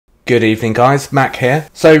Good evening guys, Mac here.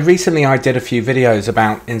 So recently I did a few videos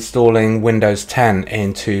about installing Windows 10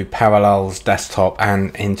 into Parallels Desktop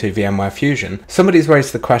and into VMware Fusion. Somebody's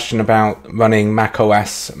raised the question about running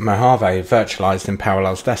macOS Mojave virtualized in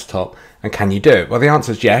Parallels Desktop, and can you do it? Well, the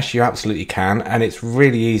answer is yes, you absolutely can, and it's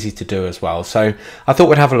really easy to do as well. So I thought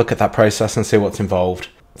we'd have a look at that process and see what's involved.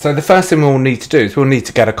 So the first thing we'll need to do is we'll need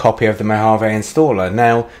to get a copy of the Mojave installer.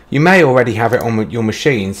 Now, you may already have it on your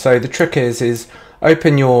machine, so the trick is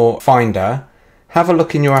open your Finder, have a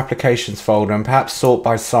look in your applications folder and perhaps sort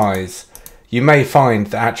by size. You may find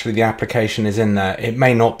that actually the application is in there. It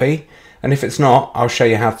may not be, and if it's not, I'll show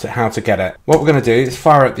you how to get it. What we're going to do is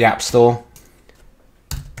fire up the App Store.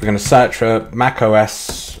 We're going to search for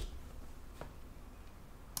macOS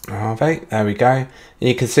Mojave. There we go. And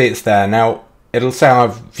you can see it's there. Now, it'll say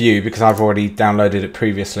I've viewed because I've already downloaded it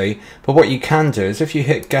previously. But what you can do is if you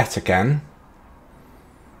hit Get again,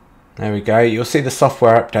 there we go, you'll see the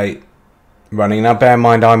software update running. Now bear in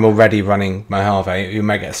mind I'm already running Mojave. You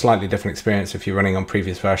may get a slightly different experience if you're running on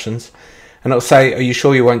previous versions. And it'll say, are you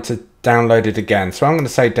sure you want to download it again? So I'm going to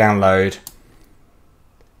say download.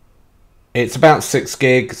 It's about 6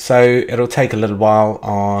 gig, so it'll take a little while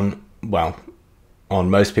on, well, on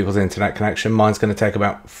most people's internet connection. Mine's going to take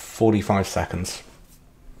about 45 seconds.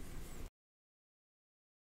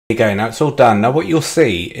 There you go, now it's all done. Now what you'll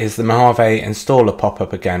see is the Mojave installer pop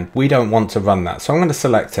up again. We don't want to run that, so I'm going to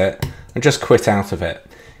select it and just quit out of it.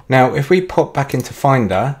 Now if we pop back into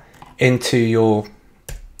Finder, into your,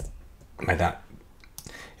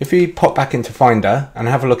 if we pop back into Finder and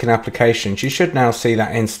have a look in applications, you should now see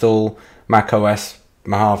that install macOS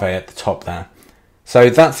Mojave at the top there. So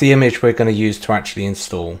that's the image we're going to use to actually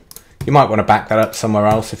install. You might want to back that up somewhere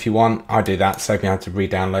else if you want. I do that, save me having to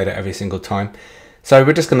re-download it every single time. So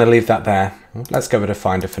we're just going to leave that there. Let's go with a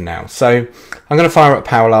Finder for now. So I'm going to fire up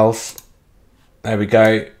Parallels. There we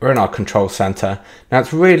go. We're in our control center. Now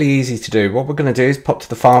it's really easy to do. What we're going to do is pop to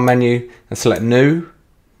the File menu and select New.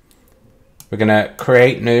 We're going to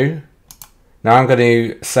create New. Now I'm going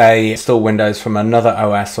to say install Windows from another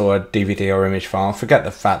OS or a DVD or image file. Forget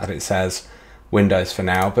the fact that it says Windows for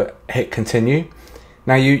now, but hit Continue.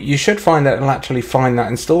 Now you should find that it'll actually find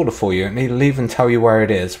that installer for you, and it'll even tell you where it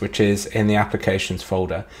is, which is in the applications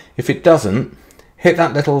folder. If it doesn't, hit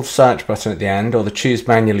that little search button at the end or the choose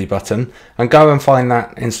manually button and go and find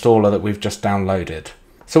that installer that we've just downloaded.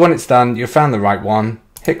 So when it's done, you've found the right one,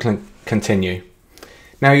 hit Continue.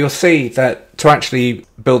 Now you'll see that to actually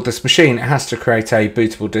build this machine, it has to create a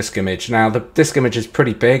bootable disk image. Now the disk image is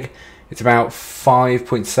pretty big. It's about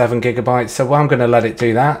 5.7 gigabytes. So I'm going to let it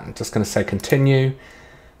do that. I'm just going to say continue.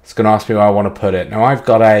 It's going to ask me where I want to put it. Now I've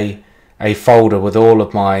got a folder with all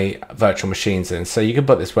of my virtual machines in. So you can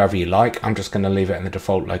put this wherever you like. I'm just going to leave it in the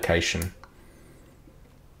default location.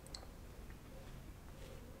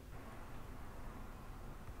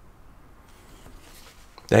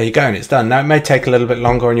 There you go, and it's done. Now it may take a little bit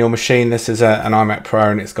longer on your machine. This is an iMac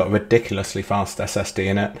Pro and it's got a ridiculously fast SSD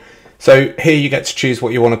in it. So here you get to choose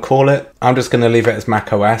what you want to call it. I'm just going to leave it as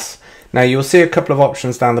macOS. Now you'll see a couple of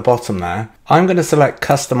options down the bottom there. I'm going to select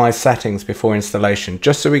customize settings before installation,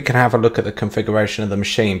 just so we can have a look at the configuration of the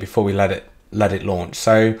machine before we let it launch.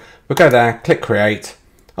 So we'll go there, click create,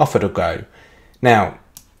 off it'll go. Now,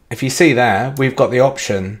 if you see there, we've got the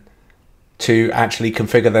option to actually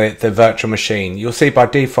configure the virtual machine. You'll see by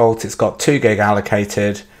default it's got 2 gig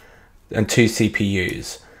allocated and 2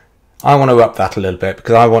 CPUs. I want to up that a little bit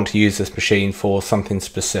because I want to use this machine for something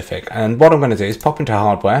specific. And what I'm going to do is pop into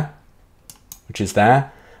hardware, which is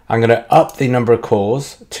there. I'm going to up the number of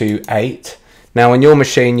cores to 8. Now on your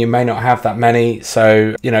machine you may not have that many,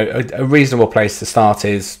 so you know a reasonable place to start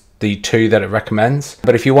is the 2 that it recommends.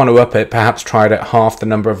 But if you want to up it, perhaps try it at half the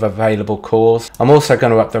number of available cores. I'm also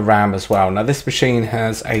going to up the RAM as well. Now this machine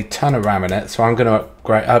has a ton of RAM in it, so I'm going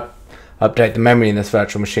to update the memory in this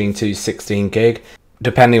virtual machine to 16 gig.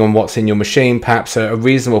 Depending on what's in your machine, perhaps a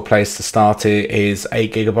reasonable place to start is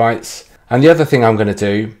 8 gigabytes. And the other thing I'm going to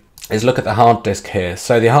do is look at the hard disk here.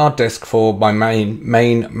 So the hard disk for my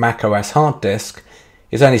main macOS hard disk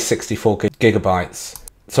is only 64 gigabytes.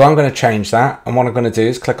 So I'm going to change that, and what I'm going to do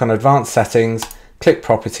is click on Advanced Settings, click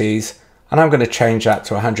Properties, and I'm going to change that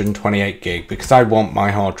to 128 gig because I want my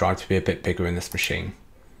hard drive to be a bit bigger in this machine.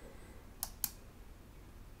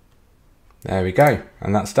 There we go,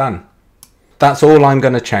 and that's done. That's all I'm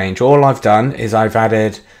going to change. All I've done is I've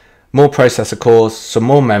added more processor cores, some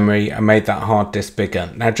more memory, and made that hard disk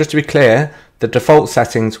bigger. Now, just to be clear, the default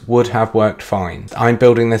settings would have worked fine. I'm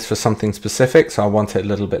building this for something specific, so I want it a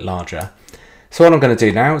little bit larger. So what I'm going to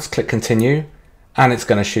do now is click continue, and it's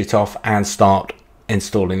going to shoot off and start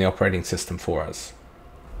installing the operating system for us.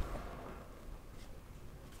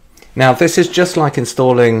 Now this is just like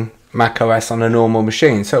installing macOS on a normal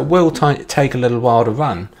machine, so it will take a little while to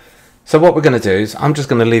run. So what we're going to do is I'm just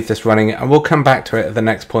going to leave this running and we'll come back to it at the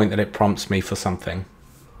next point that it prompts me for something.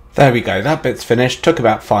 There we go, that bit's finished, took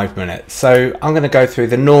about 5 minutes. So I'm going to go through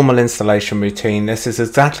the normal installation routine. This is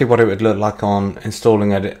exactly what it would look like on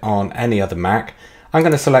installing it on any other Mac. I'm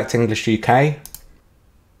going to select English UK.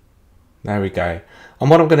 There we go. And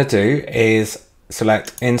what I'm going to do is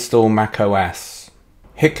select Install macOS.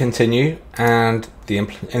 Hit continue and the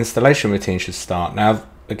installation routine should start. Now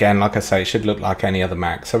again, like I say, it should look like any other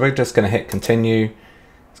Mac. So we're just going to hit continue.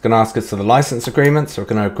 It's going to ask us for the license agreement, so we're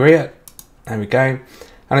going to agree it. There we go.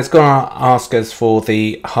 And it's going to ask us for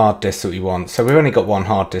the hard disk that we want. So we've only got one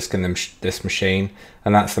hard disk in this machine,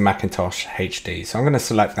 and that's the Macintosh HD. So I'm going to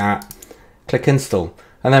select that, click install,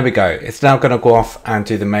 and there we go. It's now going to go off and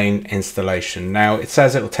do the main installation. Now it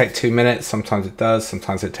says it will take 2 minutes. Sometimes it does,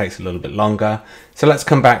 sometimes it takes a little bit longer. So let's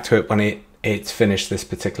come back to it when it's finished this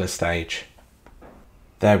particular stage.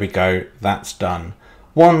 There we go, that's done.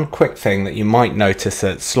 One quick thing that you might notice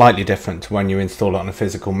that's slightly different to when you install it on a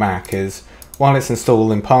physical Mac is while it's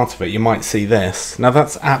installing part of it, you might see this. Now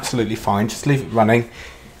that's absolutely fine, just leave it running.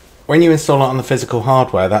 When you install it on the physical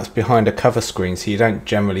hardware, that's behind a cover screen, so you don't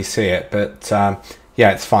generally see it, but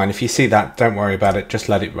yeah, it's fine. If you see that, don't worry about it, just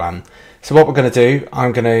let it run. So what we're going to do,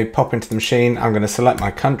 I'm going to pop into the machine, I'm going to select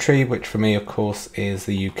my country, which for me, of course, is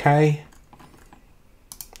the UK.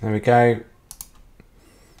 There we go. I'm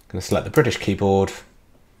going to select the British keyboard.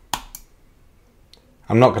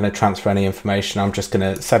 I'm not going to transfer any information. I'm just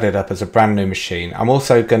going to set it up as a brand new machine. I'm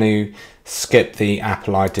also going to skip the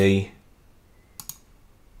Apple ID.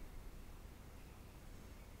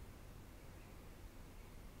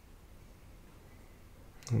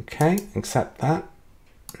 Okay, accept that.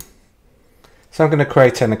 So I'm going to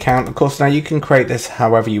create an account. Of course, now you can create this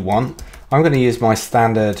however you want. I'm going to use my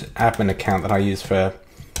standard admin account that I use for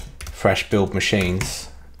fresh build machines.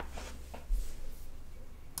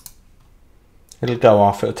 It'll go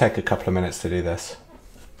off, it'll take a couple of minutes to do this.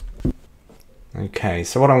 Okay,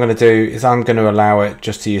 so what I'm going to do is I'm going to allow it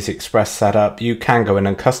just to use Express setup. You can go in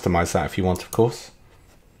and customize that if you want, of course.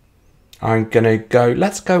 I'm going to go,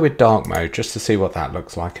 let's go with dark mode just to see what that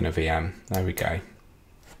looks like in a VM. There we go.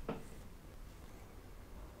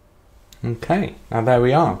 Okay, now there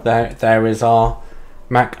we are. There is our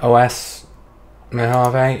macOS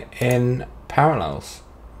Mojave in Parallels.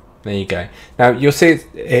 There you go. Now you'll see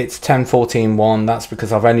it's 10.14.1. That's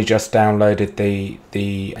because I've only just downloaded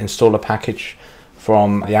the installer package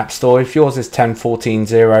from the App Store. If yours is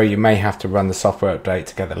 10.14.0, you may have to run the software update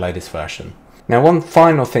to get the latest version. Now one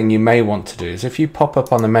final thing you may want to do is if you pop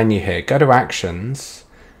up on the menu here, go to Actions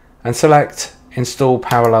and select Install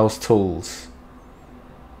Parallels Tools.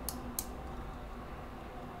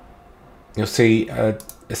 You'll see a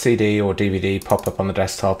CD or DVD pop up on the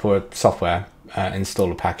desktop, or a software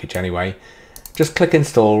installer package anyway. Just click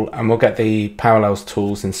install and we'll get the Parallels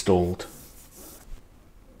tools installed.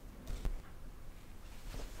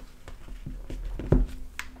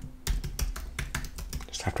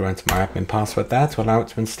 Just have to enter my admin password there to allow it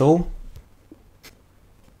to install.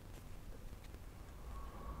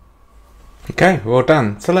 Okay, we're all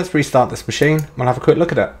done. So let's restart this machine. We'll have a quick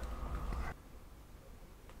look at it.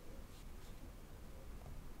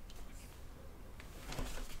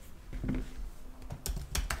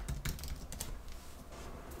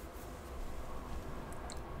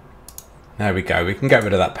 There we go, we can get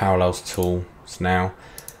rid of that Parallels tools now.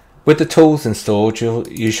 With the tools installed,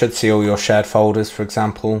 you should see all your shared folders, for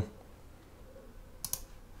example.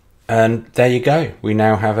 And there you go, we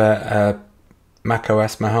now have a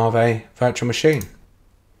macOS Mojave virtual machine.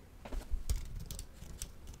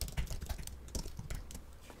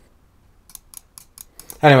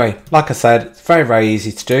 Anyway, like I said, it's very, very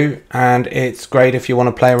easy to do, and it's great if you want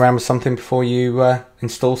to play around with something before you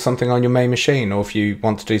install something on your main machine, or if you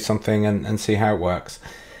want to do something and see how it works.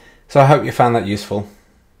 So I hope you found that useful.